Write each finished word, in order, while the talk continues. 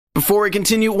Before we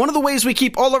continue, one of the ways we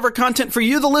keep all of our content for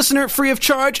you, the listener, free of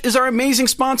charge is our amazing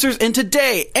sponsors, and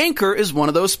today, Anchor is one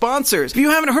of those sponsors. If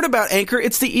you haven't heard about Anchor,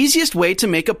 it's the easiest way to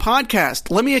make a podcast.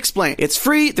 Let me explain. It's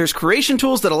free, there's creation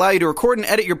tools that allow you to record and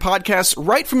edit your podcasts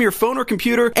right from your phone or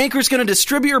computer. Anchor's going to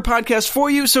distribute your podcast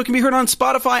for you so it can be heard on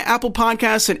Spotify, Apple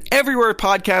Podcasts, and everywhere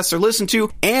podcasts are listened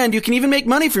to, and you can even make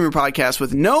money from your podcast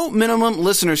with no minimum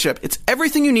listenership. It's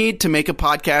everything you need to make a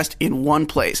podcast in one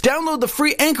place. Download the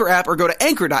free Anchor app or go to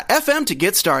anchor.fm to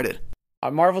get started.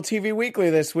 On Marvel TV Weekly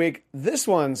this week, this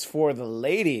one's for the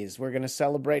ladies. We're going to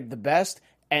celebrate the best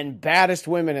and baddest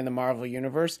women in the Marvel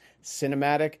Universe.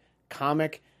 Cinematic,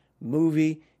 comic,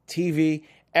 movie, TV,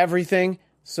 everything.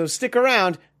 So stick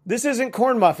around. This isn't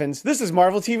Corn Muffins. This is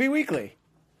Marvel TV Weekly.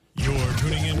 You're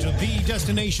tuning into the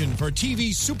destination for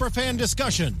TV superfan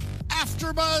discussion,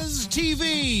 AfterBuzz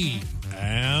TV.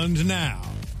 And now,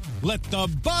 let the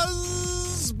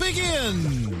buzz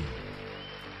begin.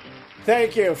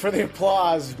 Thank you for the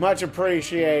applause. Much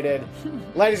appreciated.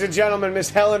 Ladies and gentlemen,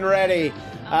 Miss Helen Reddy.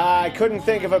 I couldn't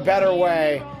think of a better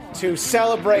way to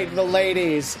celebrate the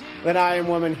ladies than I Am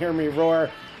Woman, Hear Me Roar.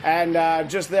 And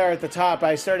just there at the top,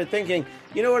 I started thinking,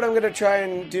 you know what I'm going to try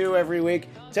and do every week?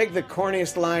 Take the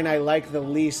corniest line I like the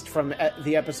least from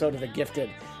the episode of The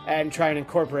Gifted and try and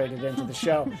incorporate it into the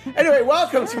show. Anyway,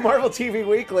 welcome to Marvel TV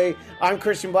Weekly. I'm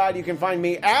Christian Blatt. You can find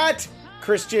me at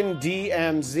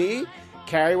ChristianDMZ.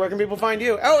 Carrie, where can people find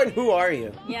you? Oh, and who are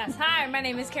you? Yes, hi, my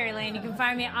name is Carrie Lane. You can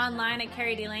find me online at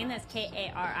Carrie D. Lane. That's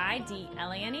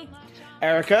Karidlane.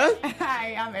 Erica?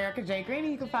 Hi, I'm Erica J. Green,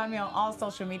 and you can find me on all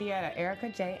social media at Erica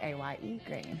J. A-Y-E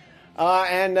Green.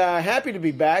 And happy to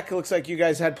be back. It looks like you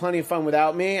guys had plenty of fun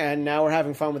without me, and now we're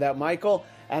having fun without Michael.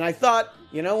 And I thought,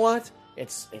 you know what?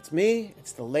 It's me.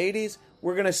 It's the ladies.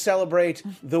 We're going to celebrate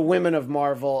the women of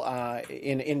Marvel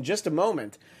in just a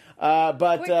moment.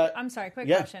 I'm sorry, quick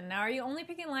yeah. question. Now, are you only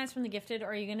picking lines from The Gifted,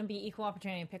 or are you going to be equal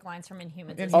opportunity and pick lines from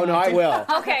Inhumans? Oh, no, I will.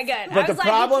 Okay, good. But the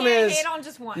problem you can't is... hate on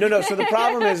just one. No, so the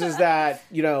problem is that,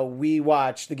 you know, we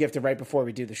watch The Gifted right before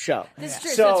we do the show. This is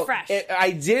true, so it's fresh. I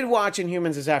did watch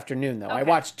Inhumans this afternoon, though. Okay. I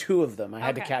watched 2 of them. I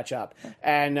had to catch up.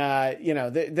 And, you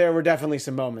know, there were definitely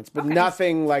some moments, but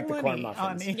nothing like the Corn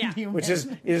Muffins. Which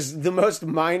is the most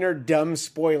minor, dumb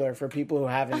spoiler for people who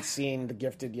haven't seen The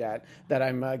Gifted yet, that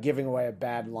I'm giving away a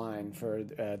bad line for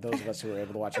those of us who were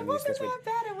able to watch it this week. It wasn't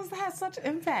that bad. It had such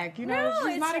impact. You know, No,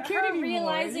 she's it's not a kid her anymore.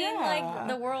 realizing, like,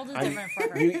 the world is different for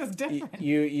her.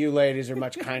 You ladies are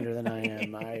much kinder than I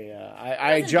am.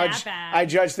 I that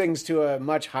judge things to a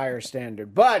much higher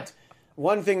standard. But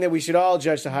one thing that we should all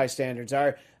judge to high standards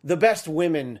are the best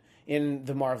women in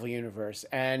the Marvel Universe.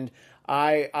 And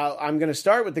I'm going to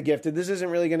start with The Gifted. This isn't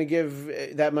really going to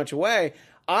give that much away.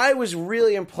 I was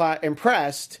really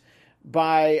impressed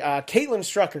by Caitlin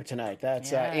Strucker tonight.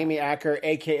 That's Amy Acker,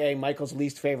 a.k.a. Michael's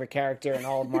least favorite character in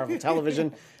all of Marvel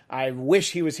television. I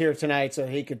wish he was here tonight so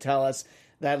he could tell us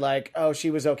that, like, oh,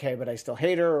 she was okay, but I still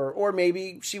hate her, or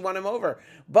maybe she won him over.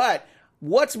 But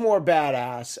what's more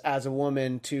badass as a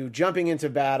woman to jumping into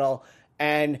battle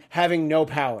and having no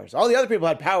powers? All the other people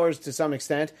had powers to some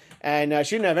extent, and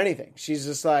she didn't have anything. She's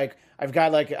just like, I've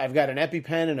got an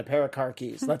EpiPen and a pair of car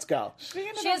keys. Let's go. She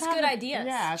has good ideas.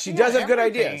 Yeah, She does have good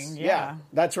ideas. Yeah,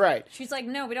 that's right. She's like,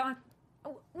 no,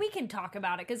 we can talk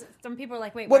about it, because some people are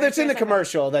like, wait. Well, that's in the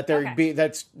commercial that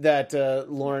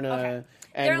Lorna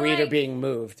and They're Reed like, are being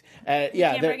moved. You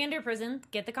can't bring into prison.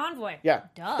 Get the convoy. Yeah,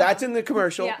 Duh. that's in the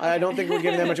commercial. Yeah, okay. I don't think we're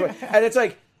giving that much away. And it's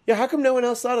like, yeah, how come no one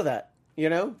else thought of that? You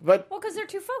know, but well, because they're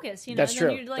too focused. You know, that's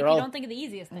true. You're like, you don't think of the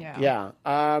easiest thing. Yeah.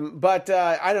 But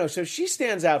I don't know. So she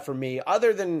stands out for me.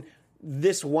 Other than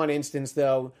this one instance,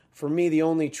 though, for me, the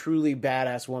only truly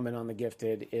badass woman on The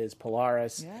Gifted is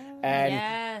Polaris. Yeah.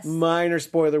 And minor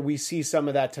spoiler, we see some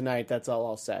of that tonight. That's all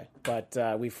I'll say. But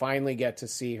we finally get to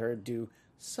see her do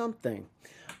something.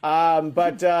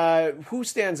 But who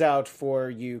stands out for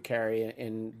you, Carrie,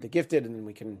 in The Gifted? And then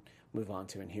we can move on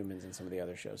to Inhumans and some of the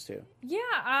other shows too. Yeah,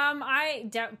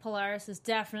 Polaris is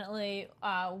definitely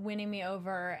winning me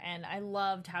over, and I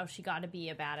loved how she got to be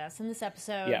a badass in this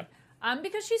episode. Yeah.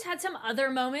 Because she's had some other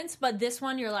moments, but this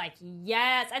one you're like,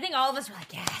 yes. I think all of us were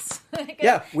like, yes.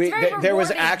 Yeah, there was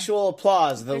rewarding. Actual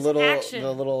applause. The There's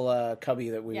little cubby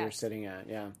that we were sitting at.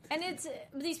 Yeah, and it's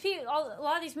these people. A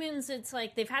lot of these mutants, it's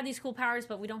like they've had these cool powers,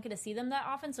 but we don't get to see them that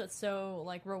often. So it's so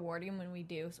like rewarding when we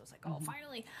do. So it's like, oh,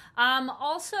 finally.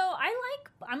 Also,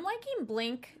 I'm liking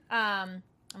Blink.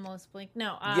 Almost Blink.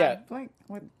 No. Blink.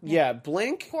 What? Yeah,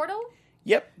 Blink. Portal.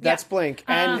 Yep, that's Blink.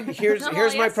 And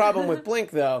here's my problem with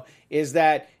Blink, though, is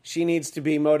that she needs to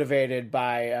be motivated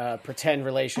by a pretend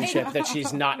relationship that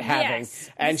she's not having. Yes,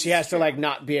 and she has to, like,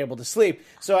 not be able to sleep.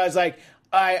 So I was like,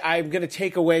 I'm going to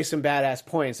take away some badass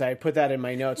points. I put that in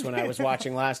my notes when I was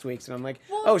watching last week's, and I'm like,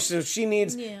 so she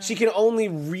can only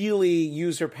really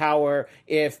use her power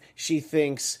if she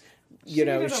thinks,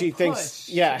 she thinks,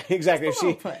 yeah, exactly.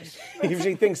 If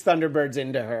she thinks Thunderbird's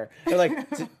into her. They're like,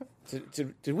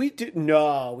 did we do?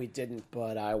 No, we didn't,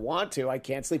 but I want to. I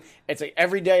can't sleep. It's like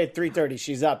every day at 3:30,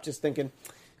 she's up just thinking,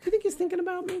 do you think he's thinking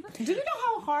about me? Do you know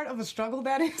how hard of a struggle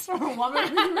that is for a woman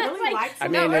who really likes I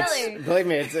mean, believe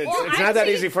me, it's not that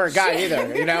easy for a guy either.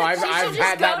 I've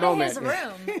had that moment. She should just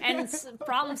go to his room and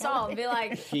problem solve and be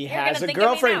like, he has a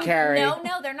girlfriend, Carrie. No,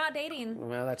 they're not dating.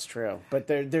 Well, that's true, but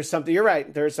there's something. You're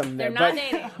right. There's something there. They're not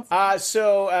dating.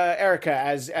 So, Erica,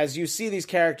 as you see these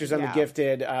characters on The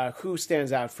Gifted, who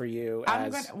stands out for you?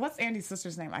 What's Andy's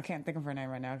sister's name? I can't think of her name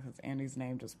right now because Andy's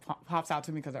name just pops out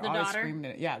to me because they're always screaming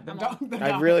it. Yeah, the daughter.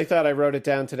 I really thought I wrote it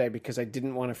down today because I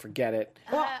didn't want to forget it.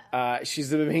 She's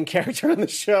the main character on the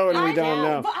show, and we don't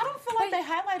know. But I don't feel like they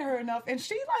highlight her enough. And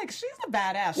she's a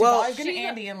badass. She's always getting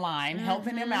Andy in line,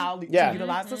 helping him out to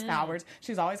utilize his powers.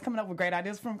 She's always coming up with great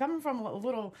ideas coming from a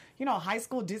little, high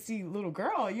school ditzy little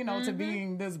girl, to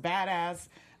being this badass.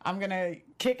 I'm going to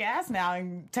kick ass now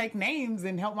and take names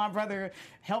and help my brother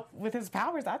help with his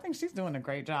powers. I think she's doing a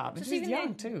great job. And she's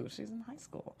young, too. She's in high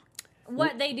school.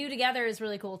 What they do together is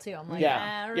really cool too. I'm like,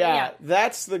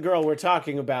 that's the girl we're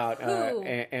talking about,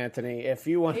 Anthony. If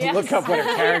you want to look up what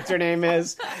her character name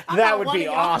is, that would be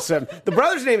awesome. The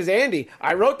brother's name is Andy.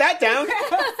 I wrote that down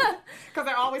because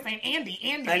they're always saying Andy.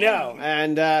 I know,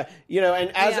 and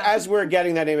as we're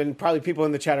getting that name, and probably people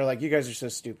in the chat are like, "You guys are so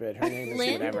stupid." Her name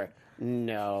is whatever.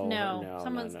 No.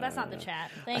 That's not the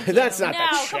chat. Thank you. That's not the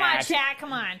chat. Come on, chat.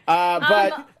 Come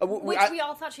on. We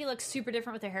all thought she looked super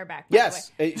different with her hair back.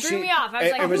 Yes, it threw me off. I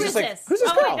was like, "Who's this? Who's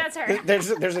this girl?" Wait, that's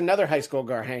her. There's another high school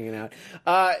girl hanging out.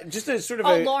 Just a sort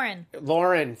of Lauren.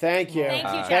 Lauren, thank you.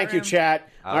 Thank you, chat.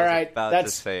 All right,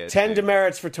 that's 10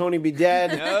 demerits for Tony Be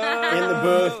Dead in the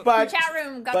booth. But the chat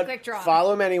room got a quick draw.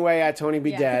 Follow him anyway at Tony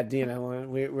Be Dead.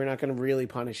 We're not going to really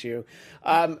punish you.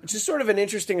 Just sort of an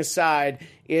interesting aside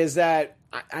is that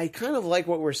I kind of like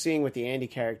what we're seeing with the Andy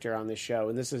character on this show,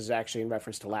 and this is actually in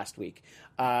reference to last week,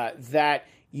 that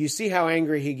you see how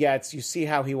angry he gets, you see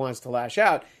how he wants to lash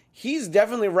out. He's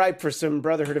definitely ripe for some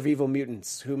Brotherhood of Evil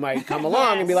Mutants who might come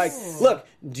along and be like, look,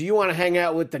 do you want to hang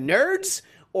out with the nerds?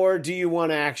 Or do you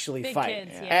want to actually fight?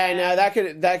 Kids, and that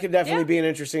could definitely be an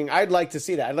interesting. I'd like to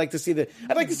see that. I'd like to see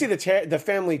the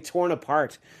family torn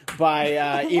apart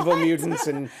by evil mutants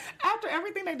and after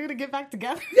everything they do to get back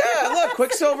together. Yeah, look,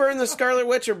 Quicksilver and the Scarlet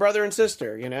Witch are brother and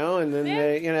sister, and then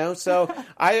they, so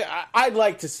I'd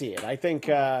like to see it. I think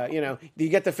you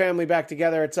get the family back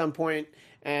together at some point.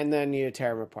 And then you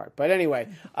tear them apart. But anyway,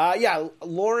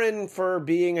 Lauren, for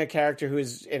being a character who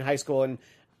is in high school, and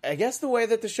I guess the way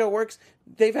that the show works,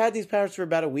 they've had these powers for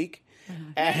about a week.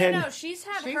 Mm-hmm. No, she's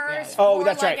had hers for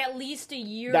at least a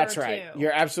year That's or two. That's right.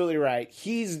 You're absolutely right.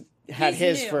 He's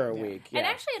his for a week. Yeah. And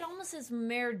actually, it almost is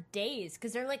mere days,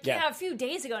 because they're like, a few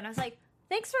days ago. And I was like,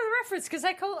 thanks for the reference, because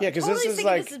I because totally this is think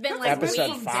this has been like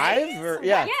episode weeks. 5? Or,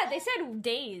 yeah, they said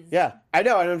days. Yeah, I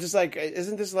know, and I'm just like,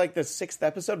 isn't this like the 6th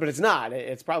episode? But it's not.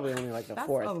 It's probably only like the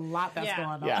 4th. That's a lot that's going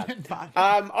on.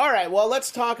 Yeah. All right, well, let's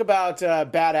talk about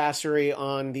badassery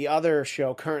on the other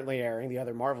show currently airing, the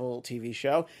other Marvel TV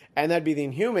show, and that'd be The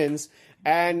Inhumans.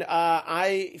 And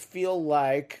I feel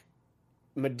like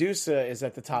Medusa is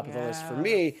at the top of the list for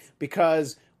me,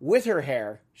 because with her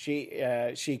hair,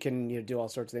 she can do all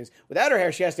sorts of things. Without her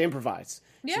hair, she has to improvise.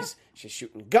 Yeah. She's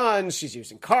shooting guns. She's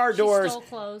using car doors. She stole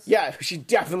clothes. Yeah, she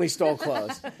definitely stole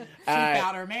clothes. She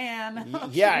got her man.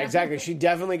 Yeah, exactly. She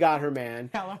definitely got her man.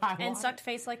 And sucked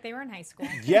face like they were in high school.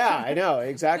 Yeah, I know,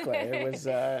 exactly. It was,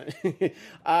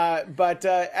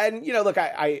 and look,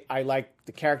 I like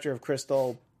the character of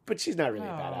Crystal. But she's not really a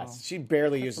badass. She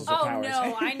barely uses her powers. Oh,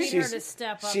 no. I need her to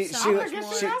step up. She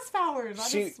has powers.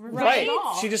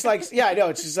 She just likes... Yeah, I know.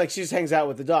 It's just like she just hangs out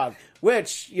with the dog.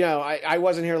 Which, I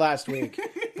wasn't here last week.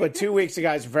 But 2 weeks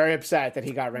ago, I was very upset that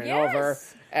he got ran over.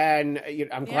 And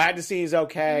I'm glad to see he's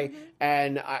okay. Mm-hmm.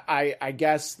 And I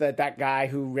guess that guy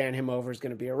who ran him over is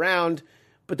going to be around.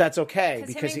 But that's okay,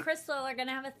 because him and Crystal are going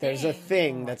to have a thing. There's a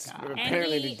thing that's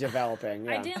apparently developing.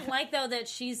 Yeah. I didn't like, though, that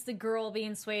she's the girl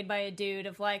being swayed by a dude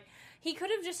of like, he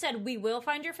could have just said, we will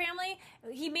find your family.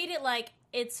 He made it like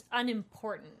it's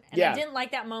unimportant. And I didn't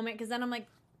like that moment, because then I'm like,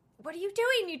 what are you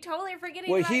doing? You totally are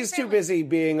forgetting about he's your too busy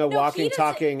being a walking,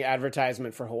 talking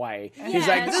advertisement for Hawaii. Yes. He's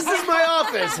like, this is my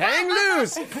office. Hang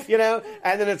loose.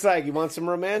 And then it's like, you want some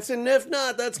romance? And if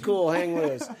not, that's cool. Hang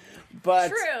loose.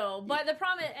 But true. But the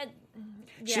problem is...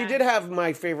 She did have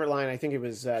my favorite line. I think it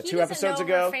was 2 episodes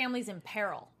ago. Her family's in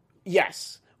peril.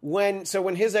 Yes. when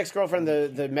his ex-girlfriend,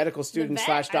 the medical student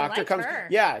vet, / doctor like comes, her.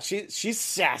 yeah, she's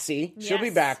sassy. She'll be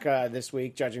Yes. back this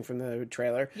week, judging from the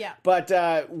trailer. Yeah.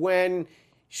 But when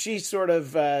she sort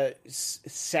of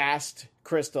sassed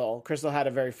Crystal had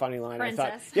a very funny line. I thought,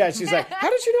 Princess. yeah, she's like, "How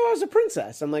did you know I was a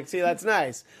princess?" I'm like, "See, that's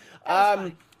nice."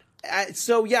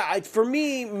 So yeah, for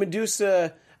me,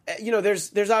 Medusa,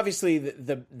 there's obviously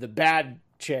the bad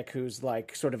chick who's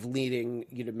like sort of leading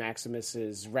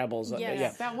Maximus's rebels.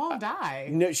 Yes. That won't die.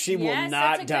 No, she will Yes, not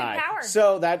that's a good die. power.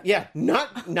 So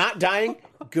not dying,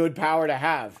 good power to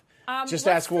have. Just what's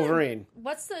ask Wolverine.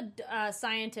 What's the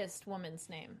scientist woman's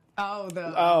name?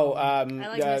 Oh, I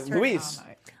like Miss Turner. Louise.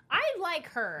 I like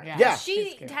her. Yeah. She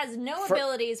she's cute. has no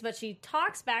abilities, but she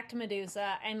talks back to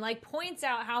Medusa and like points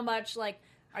out how much like,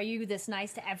 are you this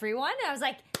nice to everyone? And I was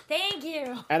like, thank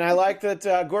you. And I like that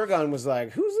Gorgon was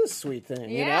like, "Who's this sweet thing?"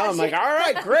 Yeah, I'm like, "All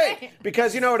right, great."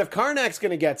 Because you know what? If Karnak's going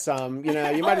to get some, you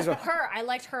might as well. Her. I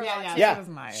liked her a lot Yeah, too. Yeah, She was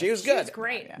nice. she was She good. was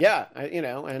great. Yeah, and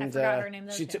I forgot her name,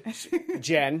 though,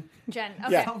 Jen. Jen.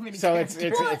 Okay. Yeah, So many so it's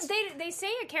Well, they say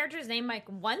a character's name like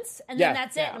once, and Yeah. then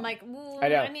that's it. Yeah. I'm like, ooh, I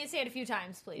know. I need to say it a few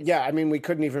times, please. yeah. I mean, we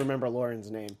couldn't even remember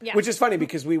Lauren's name, Yeah. which is funny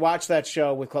because we watched that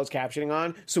show with closed captioning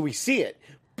on, so we see it,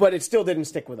 but it still didn't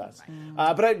stick with us.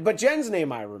 But Jen's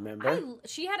name I remember.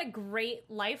 She had a great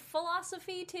life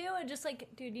philosophy too, and just like,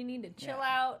 dude, you need to chill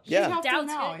out. Yeah. Helped him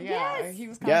Doubts out. it. Yeah, Yes. he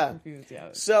was kind Yeah. of confused. Yeah.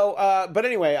 So, but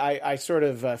anyway, I sort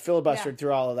of filibustered Yeah.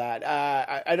 through all of that.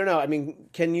 I don't know. I mean,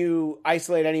 can you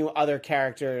isolate any other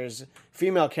characters,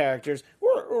 female characters,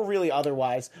 or really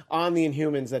otherwise, on the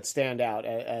Inhumans that stand out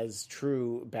as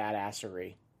true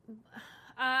badassery?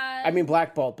 I mean,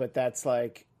 Black Bolt, but that's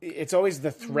like, it's always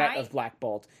the threat of Black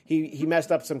Bolt. He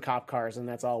messed up some cop cars, and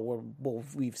that's all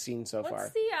we've seen so far.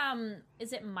 What's the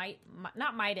is it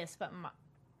not Midas, but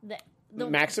the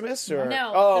Maximus or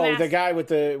No, the the guy with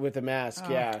the mask,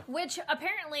 yeah. Which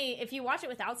apparently, if you watch it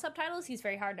without subtitles, he's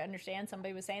very hard to understand.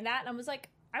 Somebody was saying that, and I was like,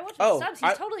 I watched it with subs.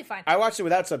 He's totally fine. I watched it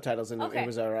without subtitles, and Okay. it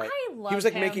was all right. I love He was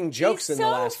like him. making jokes He's in the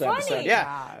so last funny. episode.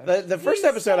 Yeah, the first He's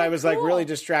episode, so I was like cool. really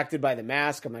distracted by the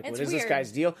mask. I'm like, It's what is this weird.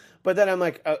 guy's deal? But then I'm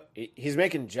like, oh, he's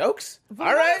making jokes. All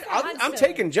what right, is I'm constant?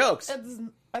 taking jokes.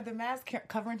 The mask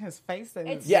covering his face, and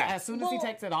It's- as soon as he well-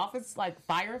 takes it off, it's like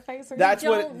fire face. Or That's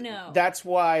don't what. know. That's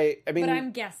why. I mean, but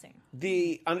I'm guessing.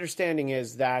 the understanding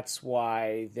is that's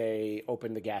why they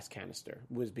opened the gas canister,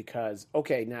 was because,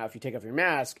 okay, now if you take off your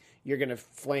mask, you're going to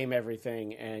flame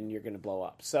everything and you're going to blow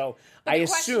up. So But I the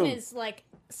assume question is, like,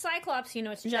 Cyclops,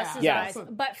 it's just his Yeah. eyes.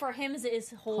 But for him, it's his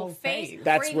whole face. face.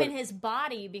 That's or even what- his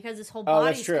body, because his whole oh,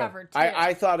 that's body's true. covered, too.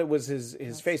 I thought it was his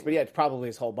face, but yeah, it's probably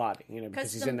his whole body, because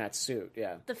 'Cause he's the- in that suit.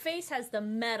 Yeah. The face has the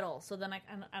metal, so then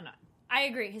I'm not. I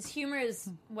agree. His humor is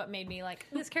what made me like,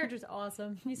 this character's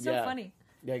awesome. He's so Yeah. funny.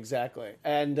 Yeah, exactly.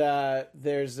 And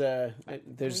there's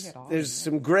hit all of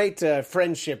some great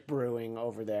friendship brewing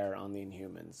over there on the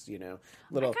Inhumans. I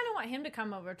Little kind of want him to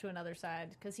come over to another side,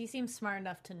 because he seems smart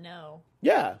enough to know.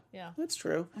 yeah, Yeah. that's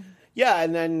true. Yeah,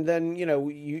 and then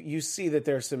you see that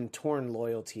there's some torn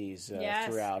loyalties Yes.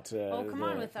 throughout. Oh, come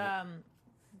on with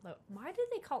why did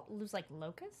they call it like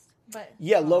Locust? But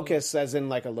yeah, locust as in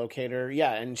like a locator.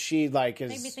 Yeah, and she like is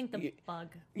made me think the bug.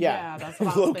 yeah, that's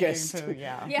what I was locust. thinking too.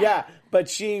 Yeah. Yeah, but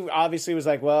she obviously was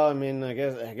like, well, I mean, I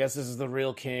guess this is the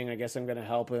real king. I guess I'm going to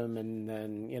help him, and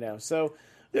then so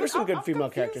there were some good I'm female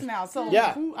confused characters. now. So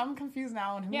Yeah. I'm confused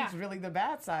now on who's really the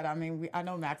bad side. I mean, I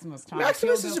know Maximus.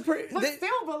 Maximus is a pretty, but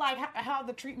like how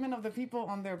the treatment of the people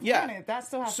on their yeah. planet that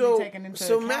still has to be taken into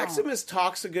so account. Maximus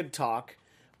talks a good talk.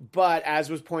 But as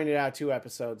was pointed out 2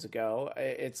 episodes ago,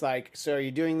 it's like, so are you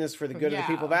doing this for the good of the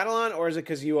people of Avalon, or is it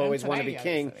because you always want to be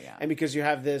king, and because you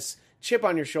have this chip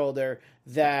on your shoulder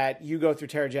that you go through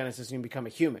Terrigenesis and you become a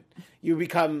human? You're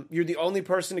the only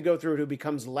person to go through it who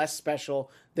becomes less special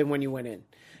than when you went in.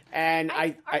 And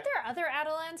Aren't there other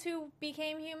Adelans who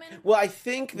became human? Well, I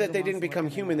think that they didn't become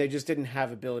human; they just didn't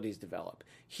have abilities develop.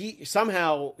 His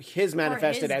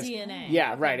manifested his as DNA.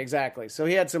 Yeah, right, exactly. So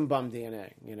he had some bum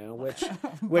DNA, which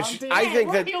I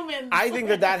think we're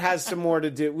humans. that has some more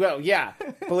to do. Well, yeah,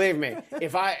 believe me,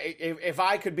 if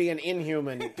I could be an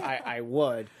inhuman, I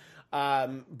would.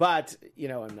 But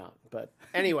I'm not. But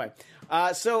anyway,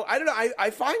 so I don't know. I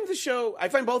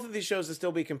find both of these shows to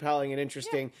still be compelling and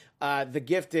interesting. The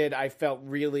Gifted, I felt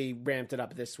really ramped it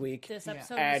up this week. This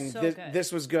episode and was so good.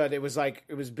 This was good. It was like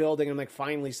it was building. I'm like,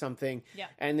 finally something. Yeah.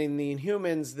 And in the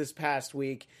Inhumans this past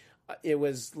week, it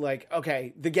was like,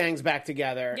 okay, the gang's back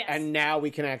together, Yes. and now we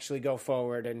can actually go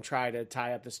forward and try to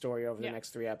tie up the story over the next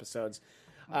 3 episodes.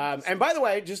 And by the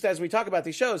way, just as we talk about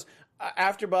these shows,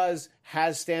 AfterBuzz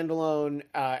has standalone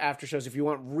after shows. If you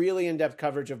want really in-depth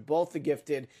coverage of both The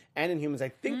Gifted and Inhumans, I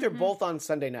think they're both on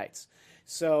Sunday nights.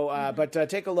 So, but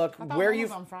take a look where you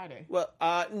on Friday. Well,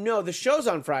 no, the show's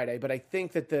on Friday, but I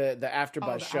think that the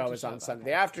AfterBuzz show is on Sunday.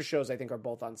 Okay. The after shows I think are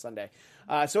both on Sunday.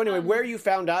 So anyway, where you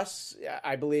found us,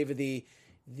 I believe the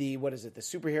what is it? The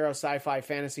superhero sci-fi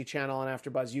fantasy channel on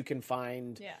AfterBuzz. You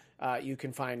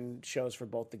can find shows for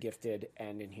both The Gifted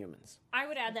and Inhumans. I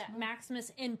would add that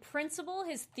Maximus, in principle,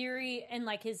 his theory and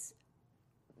like his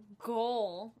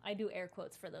goal, I do air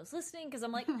quotes for those listening because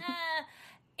I'm like,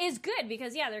 is good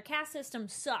because their caste system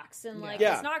sucks and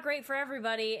it's not great for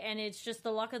everybody and it's just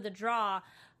the luck of the draw.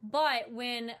 But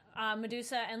when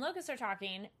Medusa and Locust are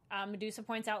talking, Medusa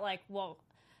points out like, well,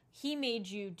 he made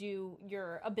you do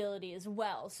your ability as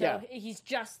well, so he's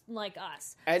just like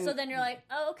us. And so then you're like,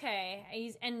 oh,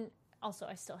 okay, also,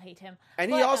 I still hate him.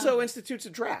 And he also institutes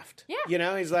a draft. Yeah. You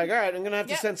know, he's like, all right, I'm going to have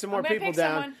to send some more people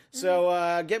down.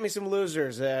 So get me some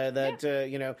losers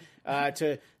to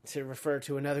refer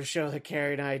to another show that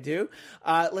Carrie and I do.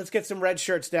 Let's get some red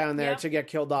shirts down there to get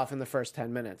killed off in the first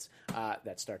 10 minutes.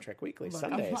 That's Star Trek Weekly,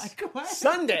 Sundays.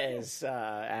 Sundays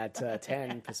at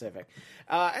 10 Pacific.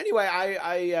 Anyway,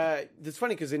 it's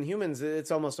funny because in Inhumans,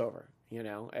 it's almost over. You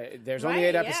know, there's only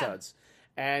 8 episodes.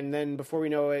 And then before we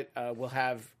know it, we'll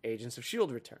have Agents of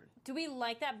S.H.I.E.L.D. return. Do we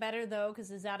like that better, though? Because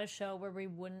is that a show where we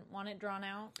wouldn't want it drawn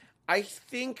out? I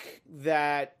think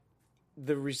that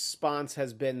the response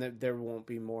has been that there won't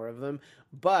be more of them.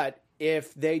 But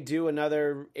if they do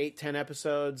another 8-10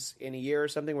 episodes in a year or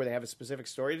something where they have a specific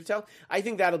story to tell, I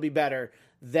think that'll be better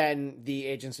than the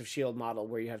Agents of S.H.I.E.L.D. model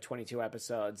where you have 22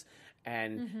 episodes.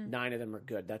 And 9 of them are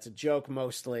good. That's a joke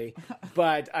mostly,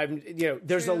 but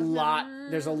there's a lot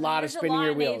of spinning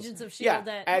your wheels. Agents of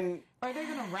S.H.I.E.L.D. And are they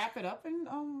going to wrap it up in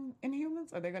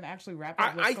Inhumans? Are they going to actually wrap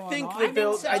up what's going on?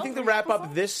 I think they'll wrap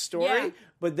up this story,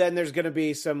 but then there's going to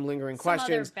be some lingering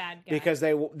questions because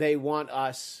they want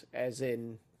us, as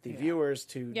in the viewers,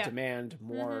 to demand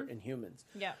more Inhumans.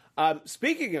 Yeah.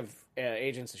 Speaking of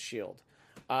Agents of S.H.I.E.L.D.,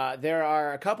 there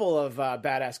are a couple of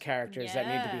badass characters that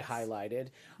need to be highlighted.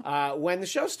 When the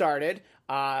show started,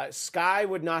 Skye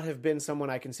would not have been someone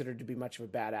I considered to be much of a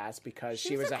badass because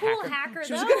she was a cool hacker.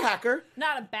 She was a good hacker.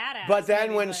 Not a badass. But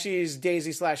then when she's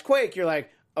Daisy/Quake, you're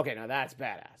like, okay, now that's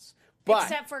badass. But,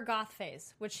 except for goth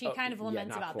phase, which she kind of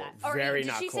laments about cool. that. Or Very did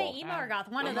not she cool. say emo or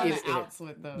goth? One of those. those. Outs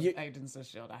with the Agents of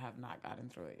S.H.I.E.L.D. I have not gotten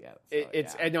through it yet.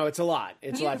 So, no, it's a lot.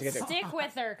 It's a lot to get through. Stick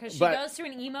with her because she goes through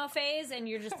an emo phase, and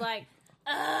you're just like.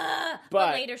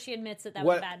 But later she admits that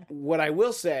was bad. What I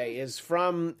will say is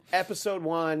from episode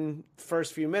 1,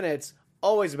 first few minutes,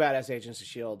 always a badass Agents of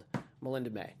S.H.I.E.L.D.,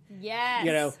 Melinda May. Yes.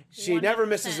 You know, she 100%. Never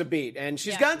misses a beat. And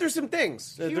she's gone through some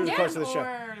things through the course of the show.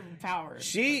 Powers.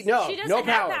 She no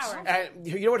powers.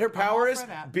 You know what her power is?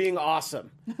 Being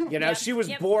awesome. You know, she was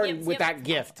born with that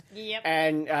gift. Yep.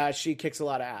 And she kicks a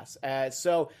lot of ass.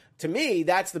 So to me,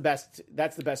 that's the best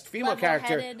female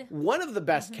character. One of the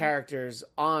best characters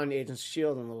on Agents of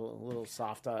S.H.I.E.L.D. and a little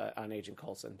soft on Agent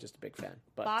Coulson. Just a big fan.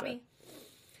 But, Bobby.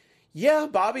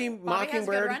 Bobby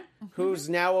Mockingbird, who's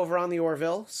now over on the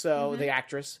Orville, so the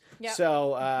actress. Yep.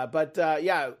 So,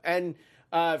 and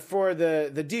for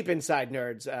the deep inside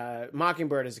nerds,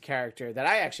 Mockingbird is a character that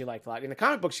I actually liked a lot. In the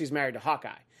comic book, she's married to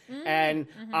Hawkeye, and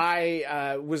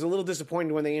I was a little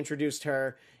disappointed when they introduced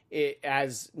her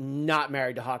as not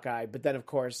married to Hawkeye. But then, of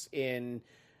course, in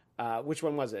which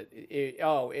one was it?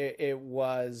 It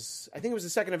was, I think it was the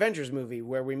second Avengers movie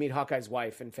where we meet Hawkeye's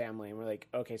wife and family, and we're like,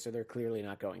 okay, so they're clearly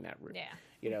not going that route. Yeah.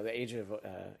 You know, the Age of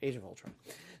Ultron.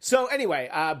 So anyway,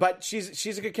 but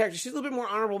she's a good character. She's a little bit more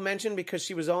honorable mention because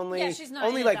she was only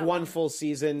like one full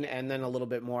season and then a little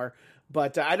bit more.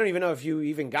 But I don't even know if you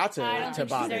even got to Bobby. She's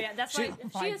there yet. That's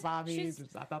why Bobby.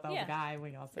 I thought that was a guy.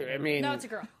 We all said I mean, no, it's a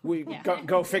girl.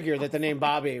 Go figure that the name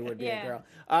Bobby would be a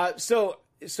girl. So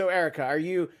Erica, are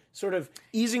you sort of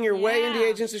easing your way into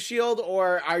Agents of S.H.I.E.L.D.,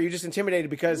 or are you just intimidated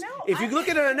because if you look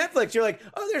at it on Netflix, you're like,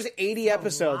 oh, there's 80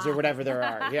 episodes or whatever there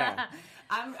are. Yeah.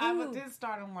 I did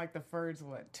start on like the first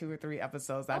 2 or 3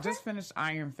 episodes. I just finished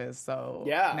Iron Fist, so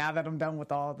now that I'm done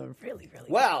with all the really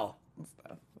stuff.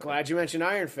 Glad you mentioned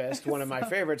Iron Fist, one of my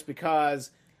favorites,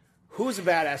 because who's a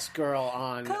badass girl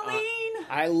on? Colleen.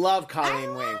 I love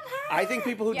Colleen Wing. I think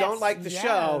people who don't like the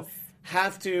show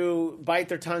have to bite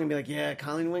their tongue and be like, yeah,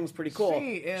 Colleen Wing's pretty cool.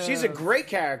 She's a great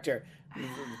character.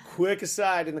 Quick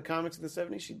aside, in the comics in the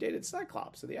 70s, she dated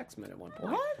Cyclops of the X-Men at one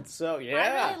point. What? So,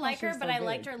 I really like her, but I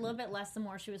liked her a little bit less the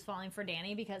more she was falling for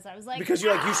Danny because I was like... Because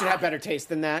you're like, you should have better taste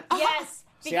than that? Yes.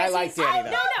 See, I like Danny,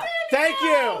 though. No. Thank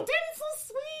you. Danny's so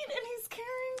sweet, and he's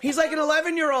caring. He's like an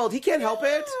 11-year-old. He can't help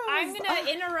it. I'm going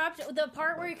to interrupt the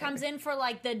part where he comes in for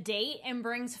like the date and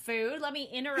brings food. Let me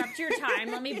interrupt your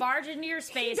time. Let me barge into your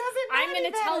space. I'm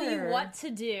going to tell you what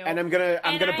to do. And I'm gonna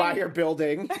buy your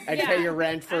building and pay your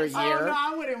rent for a year. Oh, no,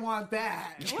 I wouldn't want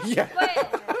that. Yeah.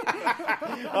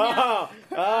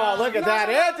 Look at that.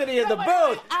 Anthony in the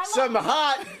booth. Some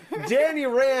hot Danny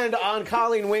Rand on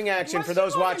Colleen Wing action for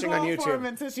those watching on YouTube. For him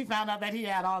until she found out that he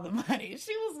had all the money.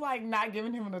 She was like not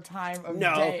giving him the time of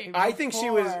No, day. I think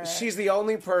she's the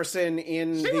only person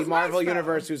in the Marvel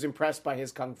universe who's impressed by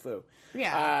his kung fu.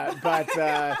 Yeah.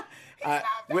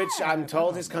 Which I'm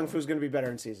told his kung fu is going to be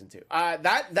better in season 2.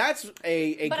 That's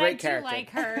a great character. I do like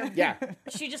her. Yeah.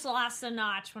 She just lost a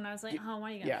notch when I was like, oh,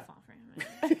 why are you going to fall for him?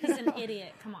 He's an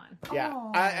idiot. Come on. Yeah.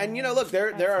 And look,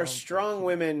 there are strong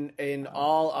women in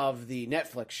all of the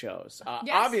Netflix shows.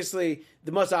 Yes. Obviously,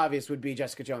 the most obvious would be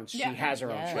Jessica Jones. She has her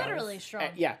own show. Literally strong.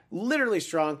 Literally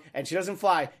strong. And she doesn't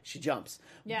fly. She jumps.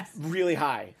 Yes. Really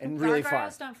high and really far.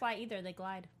 Gargoyles don't fly either. They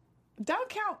glide. Don't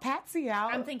count Patsy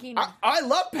out. I'm thinking. I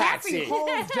love Patsy. Patsy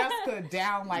holds Jessica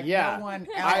down like no one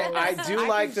else. I do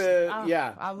like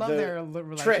I love their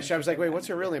relationship. Trish. I was like, wait, what's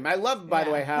her real name? I love, by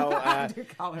the way, how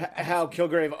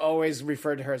Kilgrave always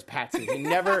referred to her as Patsy. He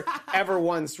never ever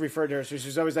once referred to her. So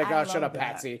she's always like, oh, shut up,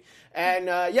 Patsy. And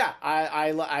I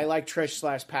like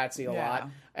Trish / Patsy a lot.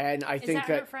 And I think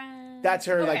that her friend? That's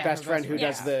her best friend who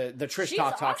does the Trish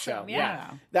Talk show.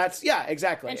 Yeah. That's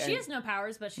exactly. And she has no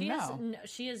powers, but she has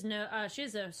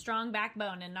a strong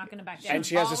backbone and not going to back down. And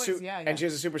she has she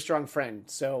has a super strong friend.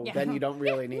 So then you don't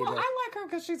really need I like her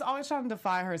because she's always trying to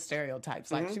defy her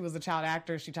stereotypes. Like she was a child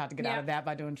actor, she tried to get out of that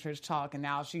by doing Trish Talk, and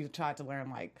now she tried to learn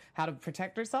like how to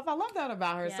protect herself. I love that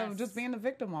about her. So just being the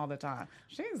victim all the time.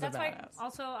 She's That's a badass. why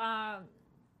also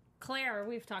Claire,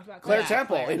 we've talked about Claire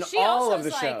Temple in all of the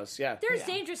shows. Yeah, there's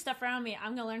dangerous stuff around me.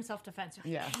 I'm gonna learn self-defense.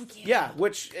 Yeah, yeah.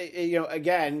 Which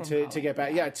again to get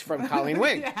back, it's from Colleen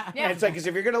Wing. And it's like, because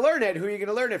if you're gonna learn it, who are you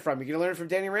gonna learn it from? You gonna learn it from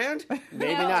Danny Rand?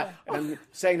 Maybe not. And I'm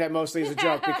saying that mostly as a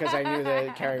joke because I knew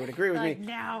that Carrie would agree with me.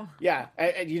 No. Yeah,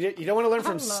 and you don't want to learn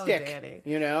from Stick. Danny.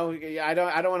 You know, I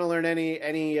don't want to learn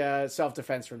any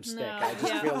self-defense from Stick. No. I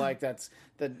just feel like that's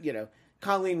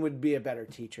Colleen would be a better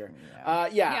teacher.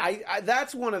 Yeah.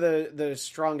 That's one of the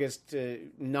strongest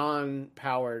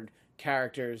non-powered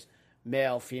characters,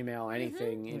 male, female,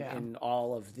 anything in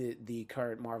all of the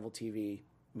current Marvel TV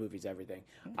movies, everything.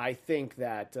 I think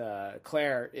that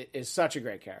Claire is such a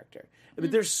great character.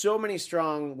 But there's so many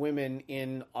strong women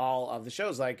in all of the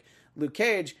shows. Like Luke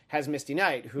Cage has Misty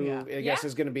Knight, who I guess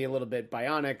is going to be a little bit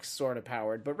bionic sort of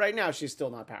powered, but right now she's still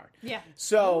not powered. Yeah.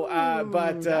 So,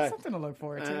 but that's something to look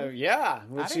forward to. Yeah,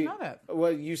 I didn't know that.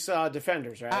 Well, you saw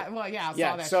Defenders, right? I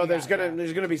saw that. So there's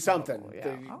gonna be something.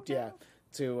 And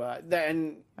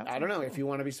I don't know if you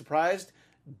want to be surprised.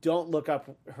 Don't look up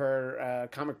her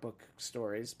comic book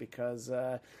stories because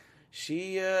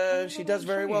she does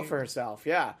very well for herself.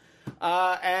 Yeah,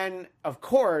 and of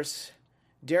course.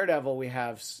 Daredevil, we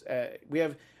have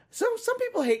some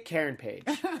people hate Karen Page,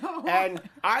 and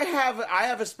I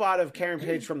have a spot of Karen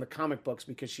Page from the comic books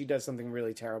because she does something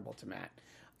really terrible to Matt.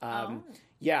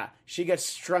 Yeah, she gets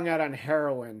strung out on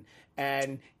heroin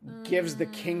and gives the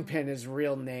Kingpin his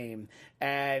real name,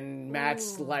 and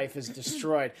Matt's life is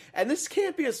destroyed. And this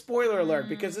can't be a spoiler alert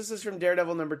because this is from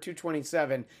Daredevil number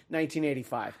 227,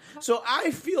 1985. So I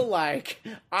feel like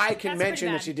I can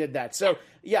mention that she did that. So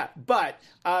but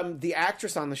the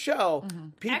actress on the show,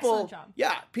 people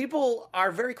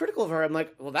are very critical of her. I'm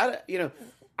like, well, that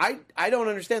I don't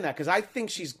understand that because I think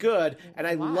she's good, and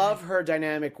I love her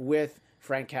dynamic with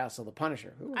Frank Castle, the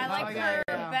Punisher. I like her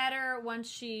better once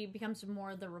she becomes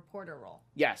more the reporter role.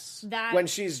 Yes. When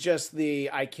she's just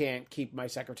the I can't keep my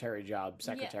secretary job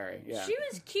secretary. Yeah. She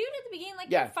was cute at the beginning,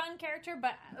 like a fun character,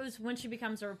 but it was when she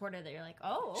becomes a reporter that you're like,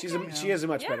 oh, okay. She is a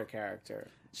much better character.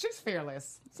 She's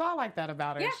fearless. So I like that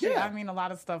about her. Yeah. I mean, a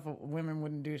lot of stuff women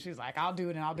wouldn't do. She's like, I'll do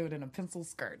it, and I'll do it in a pencil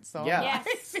skirt. So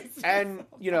and,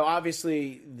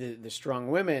 obviously the strong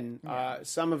women,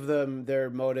 some of them, their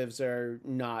motives are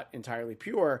not entirely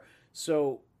pure.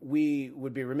 So we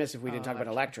would be remiss if we didn't talk about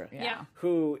Elektra,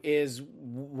 who is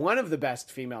one of the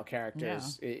best female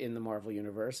characters in the Marvel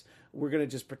Universe. We're going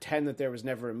to just pretend that there was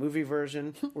never a movie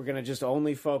version. We're going to just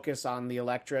only focus on the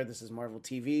Elektra. This is Marvel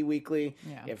TV Weekly.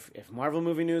 Yeah. If Marvel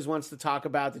Movie News wants to talk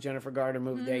about the Jennifer Garner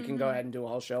movie, they can go ahead and do a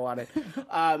whole show on it.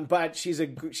 But she's a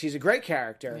great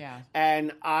character. Yeah.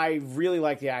 And I really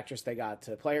like the actress they got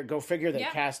to play her. Go figure, they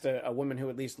cast a woman who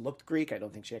at least looked Greek. I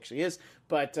don't think she actually is.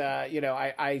 But,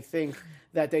 I think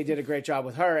that they did a great job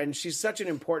with her. And she's such an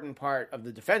important part of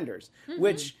the Defenders,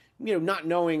 which not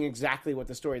knowing exactly what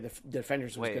the story of the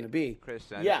Defenders was going to be.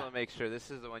 Christian, I just want to make sure this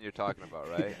is the one you're talking about,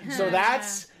 right? So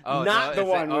that's not the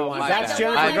one we want. That's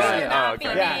Jennifer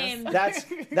Garner.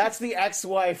 That's the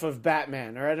ex-wife of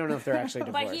Batman, or I don't know if they're actually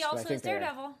divorced. But he also is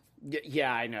Daredevil.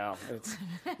 Yeah, I know.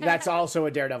 That's also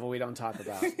a Daredevil we don't talk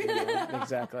about.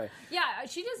 Exactly. Yeah,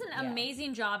 she does an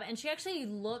amazing job, and she actually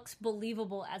looks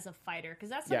believable as a fighter, because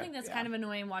that's something that's kind of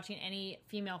annoying watching any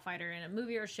female fighter in a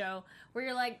movie or show, where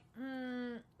you're like,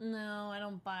 no, I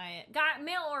don't buy it.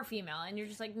 Male or female, and you're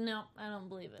just like, no, I don't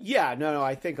believe it. Yeah, no,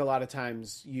 I think a lot of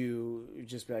times you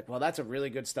just be like, well, that's a really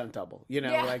good stunt double.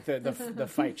 Like the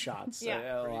fight shots.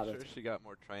 Yeah. Pretty sure she got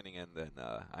more training in than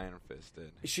Iron Fist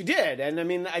did. She did, and I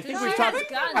mean, I think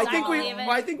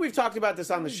we've talked about this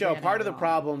on the show. Part of the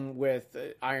problem with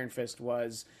Iron Fist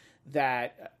was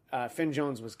that Finn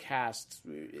Jones was cast.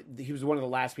 He was one of the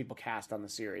last people cast on the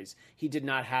series. He did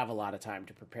not have a lot of time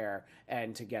to prepare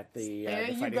and to get the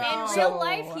fighting. In real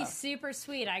life, he's super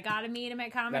sweet. I got to meet him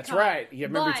at Comic-Con. That's right. You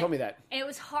remember you told me that. It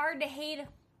was hard to hate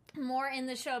more in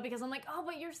the show because I'm like, oh,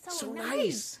 but you're so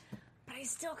nice. But I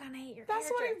still kind of hate your That's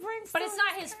character. What he brings. But it's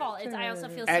not his fault. I also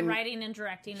feel some writing and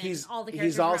directing and all the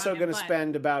characters. He's also going to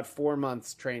spend about 4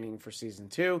 months training for season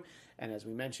 2. And as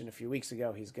we mentioned a few weeks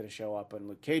ago, he's going to show up in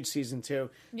Luke Cage season 2.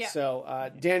 Yeah.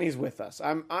 So Danny's with us.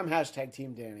 I'm hashtag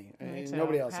Team Danny.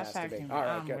 Nobody else has to be. All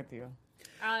right, good. With you.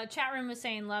 Chat room was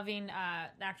saying loving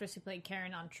the actress who played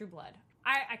Karen on True Blood.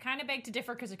 I kind of beg to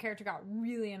differ because the character got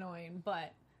really annoying,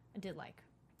 but I did like.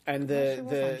 And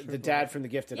the dad from The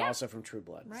Gifted also from True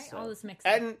Blood. Right, so. All this mixed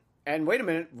And wait a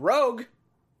minute, Rogue.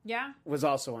 Yeah. Was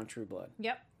also on True Blood.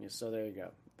 Yep. Yeah, so there you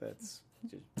go. That's.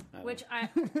 I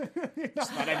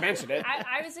just thought I'd mention it.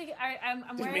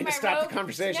 I'm wearing my stop Rogue. The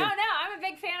conversation. No, I'm a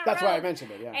big fan of That's Rogue. why I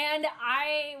mentioned it, yeah. And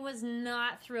I was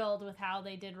not thrilled with how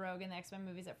they did Rogue in the X-Men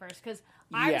movies at first, because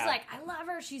I was like, I love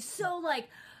her. She's so,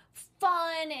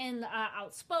 fun and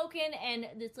outspoken, and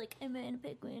it's like, I'm gonna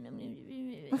pick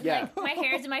one. My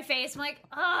hair's in my face. I'm like,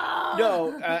 oh.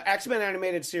 No, X-Men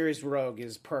animated series Rogue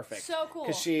is perfect. So cool.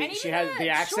 Because she has the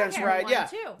accents right. Yeah,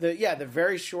 too. The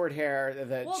very short hair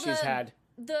that she's had.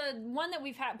 The one that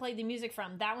we've played the music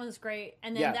from, that one's great.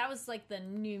 And then that was the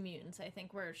New Mutants, I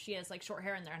think, where she has short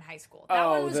hair and they're in high school. That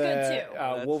one was good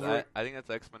too. Wolverine. I think that's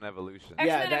X-Men Evolution.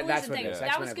 That's what it is.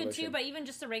 That was good too, but even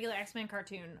just the regular X-Men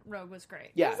cartoon, Rogue was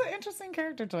great. Yeah. It was an interesting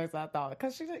character choice, I thought,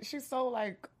 because she's so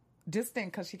distant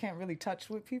because she can't really touch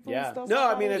with people and stuff. No,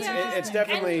 I mean, it's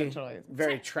definitely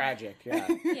very tragic. Yeah.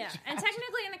 Yeah. And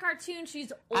technically in the cartoon,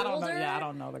 she's older. I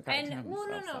don't know the cartoon. And,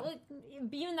 no.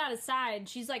 Even that aside,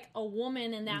 she's a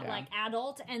woman in that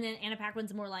adult, and then Anna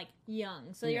Paquin's more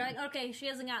young. So you're like, okay, she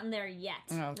hasn't gotten there yet.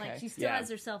 Okay. She still has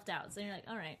her self-doubts. And you're like,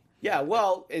 all right. Yeah,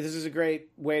 well, this is a great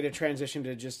way to transition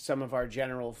to just some of our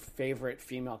general favorite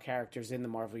female characters in the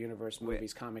Marvel Universe,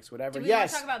 movies, comics, whatever.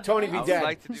 Yes, Tony B. I would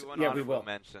like to do one honorable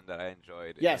mention that I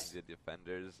enjoyed in The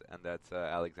Defenders, and that's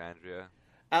Alexandria.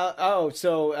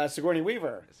 Sigourney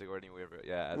Weaver. Sigourney Weaver,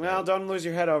 yeah. Well, don't lose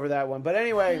your head over that one. But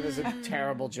anyway, it was a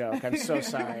terrible joke. I'm so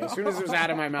sorry. As soon as it was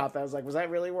out of my mouth, I was like, was that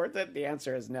really worth it? The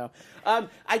answer is no.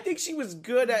 I think she was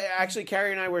good. Actually,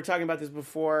 Carrie and I were talking about this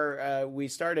before we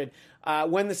started.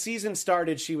 When the season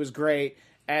started, she was great.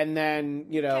 And then,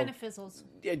 kind of fizzles.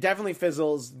 It definitely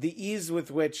fizzles. The ease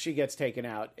with which she gets taken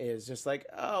out is just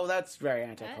that's very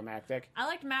anticlimactic. I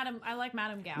like Madame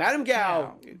Gao. Madame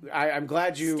Gao, I'm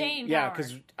glad you... Staying power.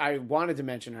 Because I wanted to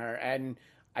mention her. And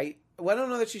I don't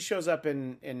know that she shows up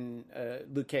in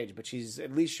Luke Cage, but she's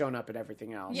at least shown up in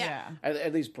everything else. Yeah.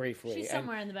 At least briefly. She's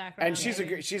somewhere in the background. And she's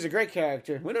a great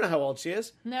character. We don't know how old she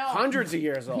is. No. Hundreds of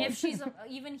years old. If she's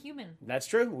even human. That's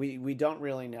true. We don't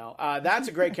really know. That's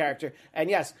a great character. And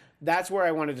yes, that's where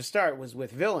I wanted to start, was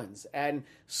with villains. And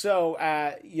so,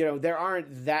 there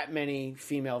aren't that many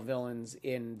female villains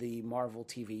in the Marvel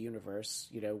TV universe,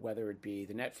 whether it be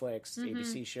the Netflix,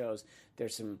 ABC shows.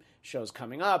 There's some shows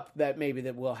coming up that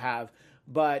we'll have.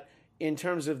 But in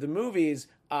terms of the movies,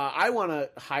 I want to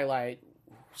highlight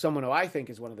someone who I think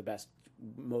is one of the best,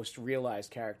 most realized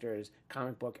characters,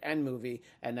 comic book and movie,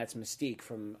 and that's Mystique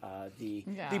from the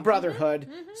Brotherhood.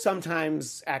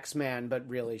 Sometimes X-Men, but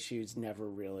really she's never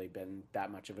really been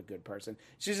that much of a good person.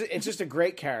 It's just a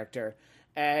great character,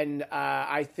 and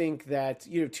I think that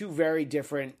two very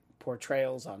different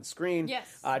portrayals on screen.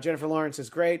 Yes. Jennifer Lawrence is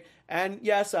great. And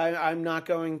yes, I'm not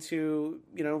going to,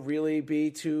 really be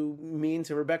too mean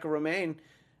to Rebecca Romijn.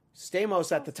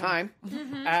 Stamos at the time.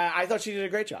 I thought she did a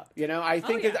great job. I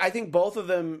think both of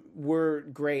them were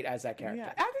great as that character.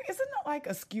 Yeah, I think isn't it like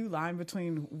a skew line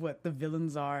between what the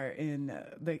villains are in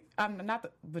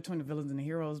between the villains and the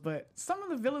heroes, but some of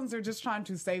the villains are just trying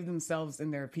to save themselves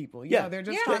and their people. They're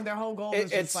just trying. Their whole goal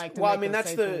is just like to make a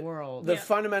safer world. The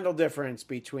fundamental difference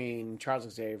between Charles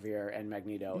Xavier and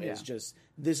Magneto is just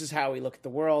this is how we look at the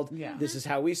world. Yeah. This is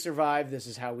how we survive. This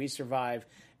is how we survive.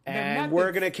 And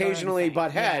we're going to occasionally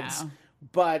butt heads,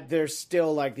 but they're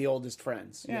still like the oldest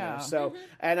friends. So,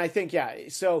 and I think,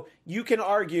 so you can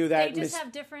argue that they just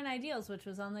have different ideals, which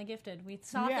was on The Gifted. We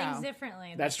saw things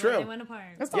differently. That's true. They went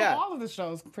apart. That's all of the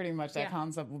shows, pretty much that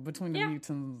concept between the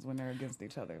mutants when they're against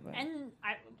each other. But. And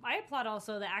I applaud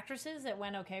also the actresses that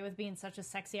went okay with being such a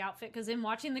sexy outfit, because in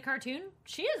watching the cartoon,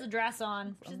 she has a dress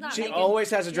on. She's not. She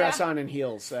always has a dress on and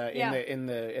heels in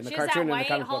the she cartoon has and the comic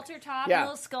book. Halter top,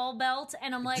 little skull belt,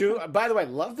 and I'm like. By the way,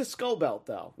 love the skull belt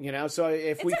though. So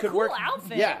if we could cool work,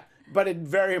 outfit. but it's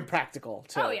very impractical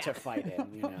to fight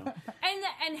in.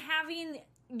 And having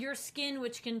your skin,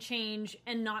 which can change,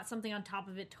 and not something on top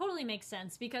of it, totally makes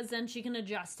sense, because then she can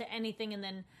adjust to anything, and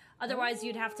then otherwise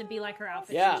you'd have to be like her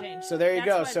outfit to change. So there you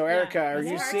go. So Erica,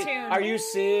 are you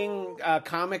seeing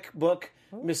comic book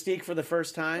Mystique for the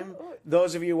first time?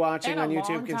 Those of you watching on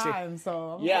YouTube can see.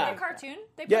 So the cartoon.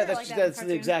 They put that's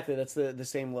exactly that's the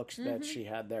same look that she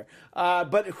had there.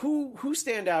 But who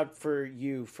stand out for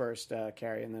you first,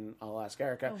 Carrie, and then I'll ask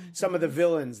Erica. Some of the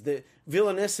villains, the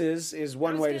villainesses is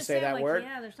one way to say that word.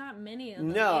 Yeah, there's not many of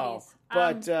them. No,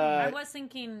 but I was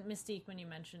thinking Mystique when you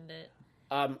mentioned it.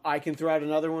 I can throw out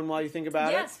another one while you think about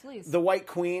it. Yes, please. The White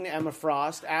Queen, Emma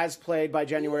Frost, as played by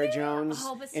January Jones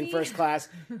in First Class.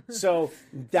 So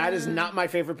that is not my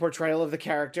favorite portrayal of the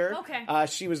character. Okay.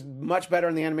 She was much better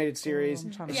in the animated series.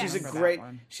 She's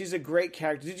a great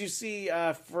character. Did you see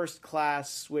First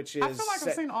Class, which is I feel like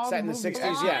I've seen all set the in the movies.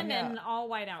 60s? And all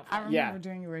white outfit. I remember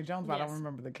January Jones, but I don't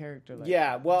remember the character.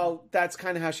 Well, that's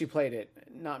kind of how she played it.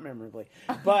 Not memorably.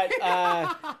 But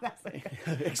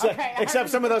except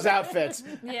some of those outfits.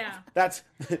 Yeah.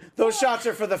 Those shots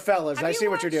are for the fellas. Have I see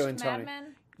what you're doing, Mad Tony.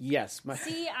 Men? Yes.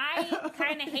 See, I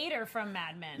kind of hate her from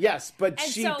Mad Men. Yes, but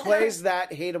she plays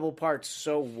that hateable part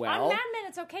so well. On Mad Men,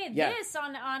 it's okay. This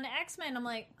on X-Men, I'm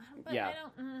like, but I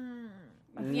don't.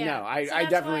 No, I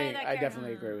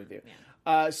definitely agree with you.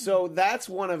 Yeah. So that's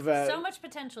one of so much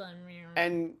potential in me.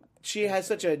 And she has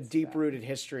such a deep-rooted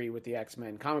history with the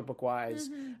X-Men, comic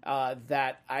book-wise,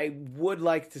 that I would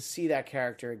like to see that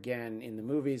character again in the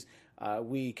movies.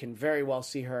 We can very well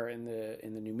see her in the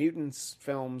New Mutants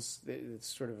films. It's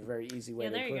sort of a very easy way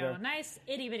to include her. There you go. Nice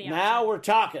itty-bitty Now we're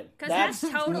talking. Because that's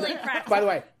totally practical. By the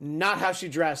way, not how she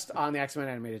dressed on the X-Men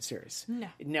animated series.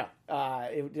 No.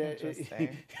 I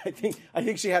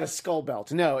think she had a skull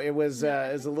belt. No, it was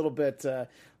a little bit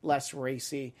less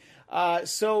racy.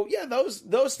 So yeah,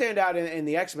 those stand out in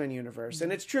the X-Men universe,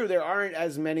 and it's true there aren't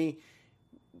as many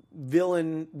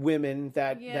villain women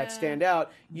that stand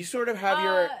out. You sort of have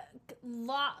your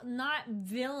not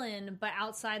villain, but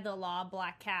outside the law,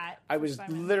 Black Cat. I was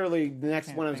literally the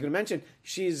next one I was going to mention.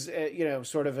 She's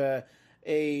sort of a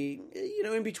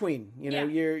in between.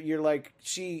 You're like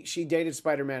she dated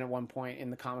Spider-Man at one point in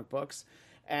the comic books,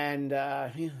 and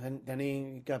then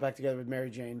he got back together with Mary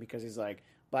Jane because he's like,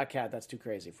 Black Cat, that's too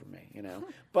crazy for me,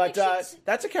 But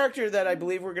that's a character that I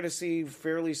believe we're going to see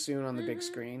fairly soon on the big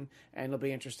screen, and it'll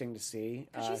be interesting to see.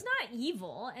 She's not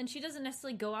evil, and she doesn't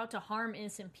necessarily go out to harm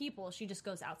innocent people. She just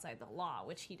goes outside the law,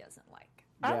 which he doesn't like.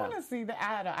 I want to see the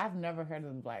ad. I've never heard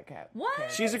of the Black Cat. What?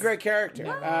 Character. She's a great character.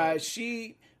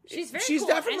 She's very cool.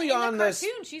 Definitely and in on the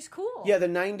cartoon, she's cool. Yeah, the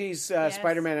 90s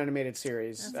Spider-Man animated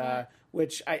series.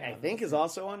 Which I think is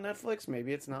also on Netflix.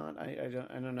 Maybe it's not. I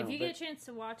don't know. If you get a chance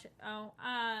to watch it,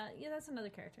 that's another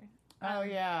character.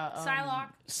 Psylocke.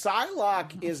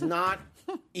 Psylocke is not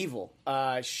evil.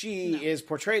 She is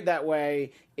portrayed that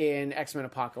way in X-Men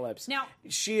Apocalypse. Now,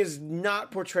 she is not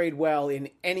portrayed well in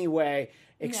any way.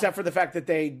 Except for the fact that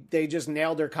they just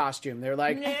nailed her costume. They're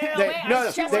like,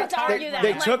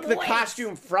 they took the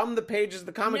costume from the pages of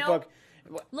the comic book.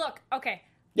 Look, okay.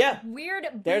 Yeah. Weird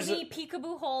booty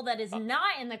peekaboo hole that is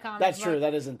not in the comic That's book. True.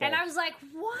 That isn't there. And I was like,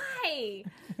 why?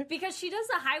 Because she does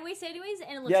the high waist anyways,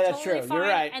 and it looks that's totally true. fine. You're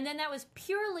right. And then that was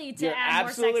purely to You're add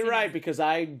absolutely more sexiness. right, because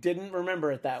I didn't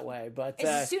remember it that way. But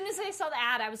as soon as I saw the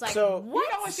ad, I was like, so, what?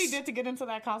 You know what she did to get into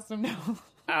that costume now?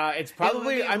 It's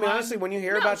probably, honestly, when you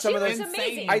hear about some of those,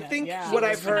 amazing. I think what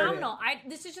I've heard. Phenomenal.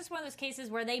 This is just one of those cases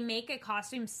where they make a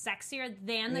costume sexier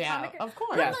than the comic. Of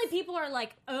course. Normally people are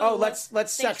like,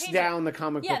 let's sex down the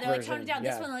comic book version. Yeah, they're like, tone it down.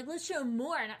 This one, like, let's show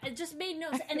more. And it just made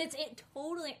no sense. And it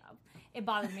totally, It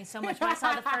bothered me so much when I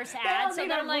saw the first ad. So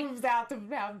then I'm like,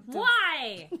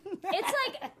 why? It's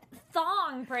like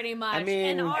thong, pretty much, I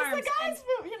mean, and arms. It's the guys,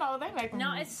 they make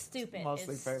no, it's stupid.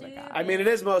 Mostly it's for the stupid. guys. I mean, it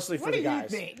is mostly for the guys. What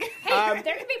do you think? Hey,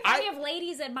 there could be plenty of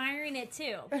ladies admiring it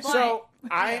too. But, So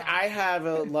I have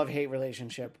a love-hate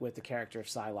relationship with the character of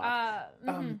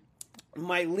Psylocke.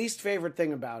 My least favorite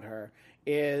thing about her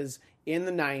is in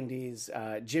the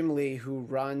 90s, Jim Lee, who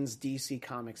runs DC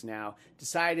Comics now,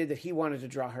 decided that he wanted to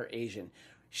draw her Asian.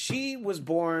 She was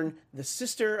born the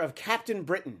sister of Captain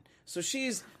Britain. So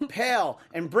she's pale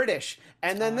and British.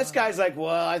 And then this guy's like,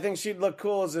 well, I think she'd look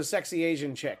cool as a sexy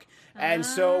Asian chick. And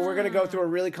so we're going to go through a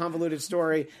really convoluted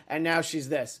story, and now she's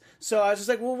this. So I was just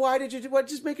like, well, why did you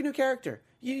just make a new character?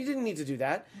 You didn't need to do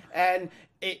that. And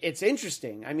it's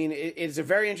interesting. I mean, it's a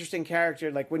very interesting character.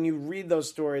 Like, when you read those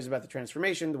stories about the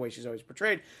transformation, the way she's always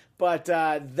portrayed. But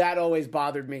that always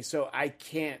bothered me, so I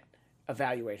can't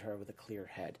evaluate her with a clear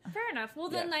head. Fair enough. Well,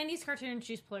 the 90s cartoon,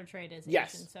 she's portrayed as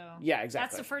Yes. Asian, so Yeah, exactly.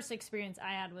 that's the first experience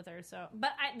I had with her. So, but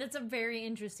that's a very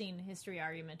interesting history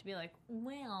argument to be like,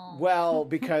 well,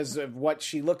 because of what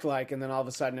she looked like, and then all of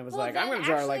a sudden it was like, I'm going to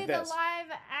draw her like this. The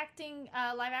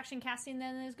live action casting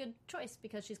then is a good choice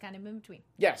because she's kind of in between.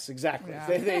 Yes, exactly. Yeah.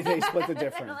 They split the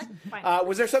difference.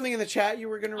 Was there something in the chat you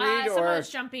were going to read, someone was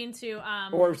jumping to,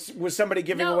 or was somebody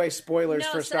giving away spoilers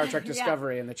for Star Trek yeah.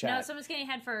 Discovery in the chat? No, someone's getting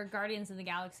head for Guardians of the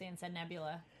Galaxy and said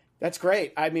Nebula. That's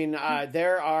great. I mean,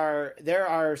 there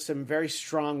are some very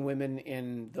strong women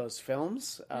in those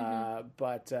films,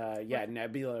 but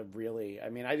Nebula really. I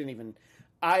mean,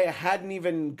 I hadn't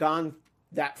even gone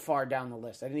that far down the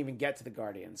list. I didn't even get to the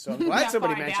Guardians, so I'm glad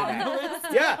somebody mentioned that.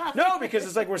 Yeah, no, because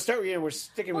it's like we're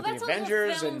sticking with the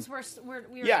Avengers and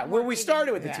we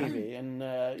started with the TV, and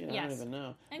I don't even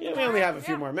know. And we only have a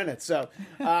few more minutes, so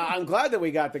I'm glad that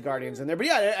we got the Guardians in there. But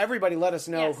yeah, everybody, let us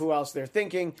know who else they're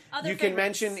thinking. You can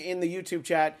mention in the YouTube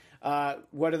chat.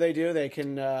 What do? They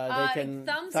can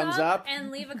thumbs up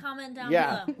and leave a comment down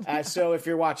below. So if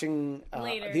you're watching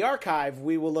the archive,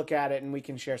 we will look at it and we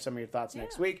can share some of your thoughts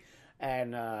next week.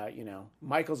 And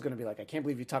Michael's going to be like, I can't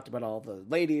believe you talked about all the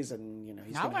ladies, and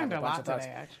he's going to have a bunch of thoughts.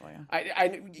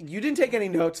 Actually, you didn't take any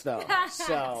notes though,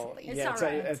 so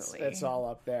it's all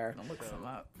up there.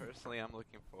 Personally, I'm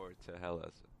looking forward to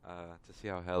Hela's. To see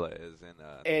how Hela is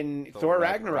in Thor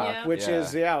Ragnarok, which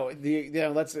is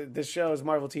this show is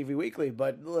Marvel TV Weekly,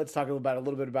 but let's talk a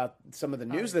little bit about some of the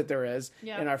news that there is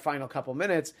in our final couple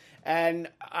minutes. And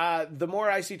the more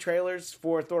I see trailers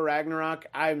for Thor Ragnarok,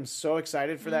 I'm so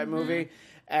excited for that movie,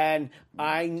 and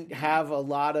I have a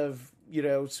lot of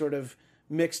sort of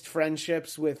mixed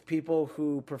friendships with people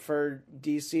who prefer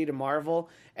DC to Marvel.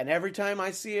 And every time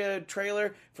I see a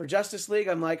trailer for Justice League,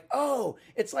 I'm like, oh,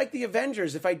 it's like the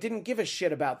Avengers if I didn't give a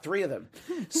shit about 3 of them.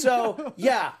 So,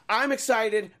 yeah, I'm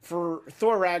excited for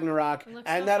Thor Ragnarok.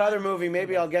 And that other movie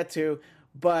maybe I'll get to.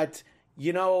 But,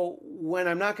 when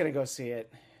I'm not going to go see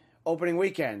it, opening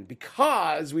weekend,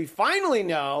 because we finally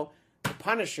know The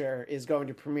Punisher is going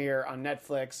to premiere on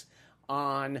Netflix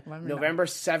on November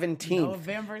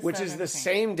 17th, which is the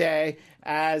same day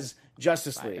as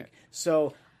Justice League.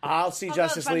 So I'll see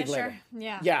Justice League later.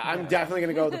 Yeah, I'm definitely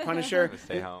going to go with The Punisher.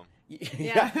 Stay home.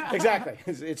 Yeah, exactly.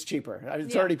 It's cheaper.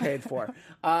 It's already paid for.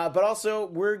 But also,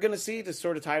 we're going to see, to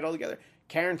sort of tie it all together,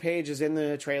 Karen Page is in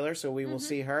the trailer, so we will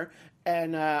see her.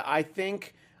 And I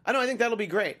think that'll be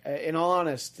great. In all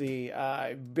honesty,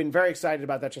 I've been very excited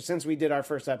about that show. Since we did our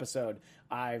first episode,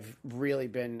 I've really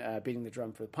been beating the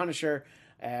drum for The Punisher,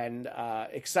 and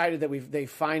excited that they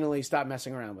finally stopped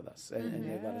messing around with us and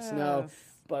they let us know.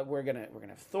 But we're gonna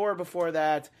have Thor before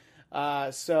that.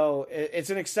 So it's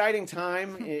an exciting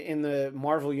time in the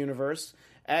Marvel universe.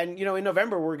 And, in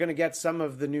November, we're going to get some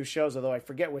of the new shows, although I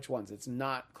forget which ones. It's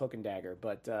not Cloak and Dagger,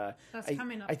 but I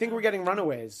think we're getting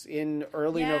Runaways in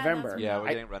early November. Yeah, we're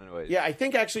getting Runaways. Yeah, I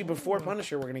think actually before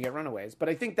Punisher, we're going to get Runaways. But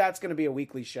I think that's going to be a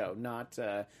weekly show, not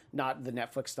the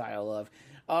Netflix style of,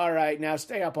 all right, now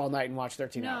stay up all night and watch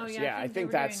 13 hours. Yeah, I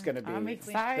think that's going to be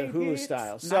the Hulu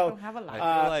style. So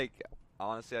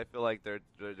I feel like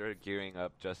they're gearing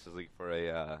up Justice League for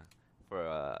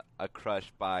a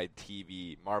crush by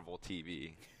Marvel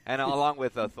TV, and along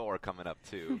with Thor coming up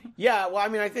too. Yeah, well, I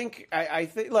mean, I think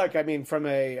look, I mean, from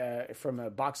a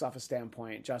box office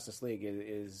standpoint, Justice League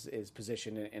is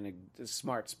positioned in a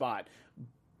smart spot.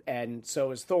 And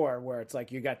so is Thor, where it's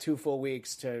like you got 2 full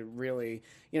weeks to really,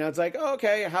 it's like, oh,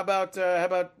 okay, how about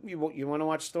you want to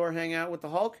watch Thor hang out with the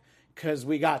Hulk? Because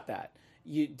we got that.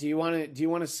 Do you want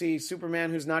to see Superman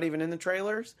who's not even in the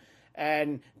trailers,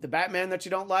 and the Batman that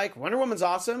you don't like? Wonder Woman's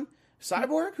awesome.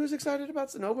 Cyborg? Who's excited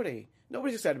about nobody?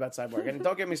 Nobody's excited about Cyborg, and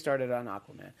don't get me started on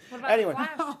Aquaman. What about Anyway,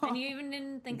 Flash? And you even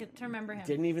didn't think to remember him.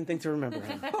 Didn't even think to remember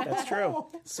him. That's true.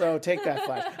 So take that,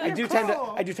 Flash. I do tend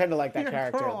to like that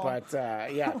character, but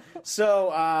yeah.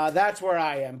 So that's where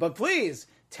I am. But please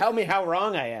tell me how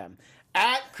wrong I am.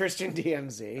 At Christian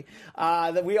DMZ.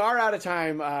 That we are out of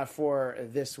time for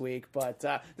this week, but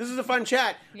this is a fun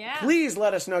chat. Yeah. Please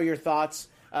let us know your thoughts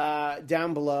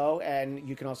down below, and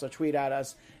you can also tweet at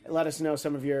us. Let us know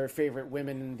some of your favorite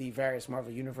women in the various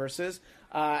Marvel universes.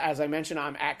 As I mentioned,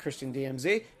 I'm at Christian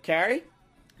DMZ. Carrie?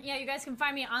 Yeah, you guys can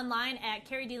find me online at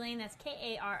Carrie D Lane. That's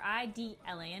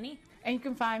Karidlane. And you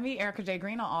can find me, Erica J.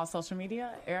 Green, on all social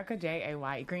media, Erica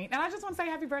J.A.Y. Green. And I just want to say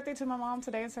happy birthday to my mom.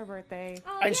 Today is her birthday.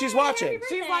 Oh, And she's watching.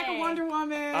 She's like a Wonder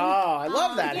Woman. Oh, I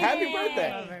love that. yay. Happy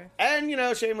birthday. Love her.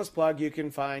 And, shameless plug, you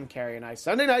can find Carrie and I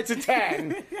Sunday nights at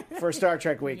 10 for Star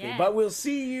Trek Weekly. Yeah. But we'll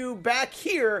see you back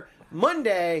here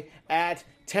Monday at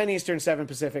 10 Eastern, 7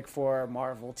 Pacific for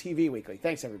Marvel TV Weekly.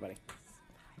 Thanks, everybody.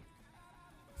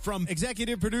 From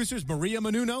executive producers Maria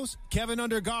Menounos, Kevin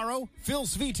Undergaro, Phil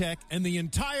Svitek, and the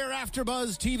entire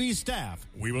AfterBuzz TV staff,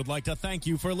 we would like to thank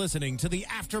you for listening to the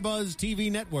AfterBuzz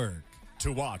TV network.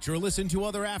 To watch or listen to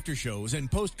other after shows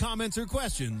and post comments or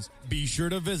questions, be sure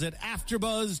to visit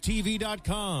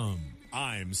AfterBuzzTV.com.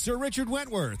 I'm Sir Richard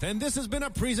Wentworth, and this has been a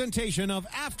presentation of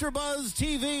AfterBuzz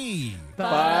TV.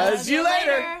 Buzz you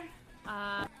later.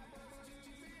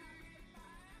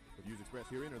 The views expressed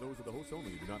herein are those of the hosts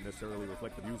only and do not necessarily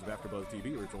reflect the views of AfterBuzz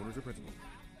TV or its owners or principals.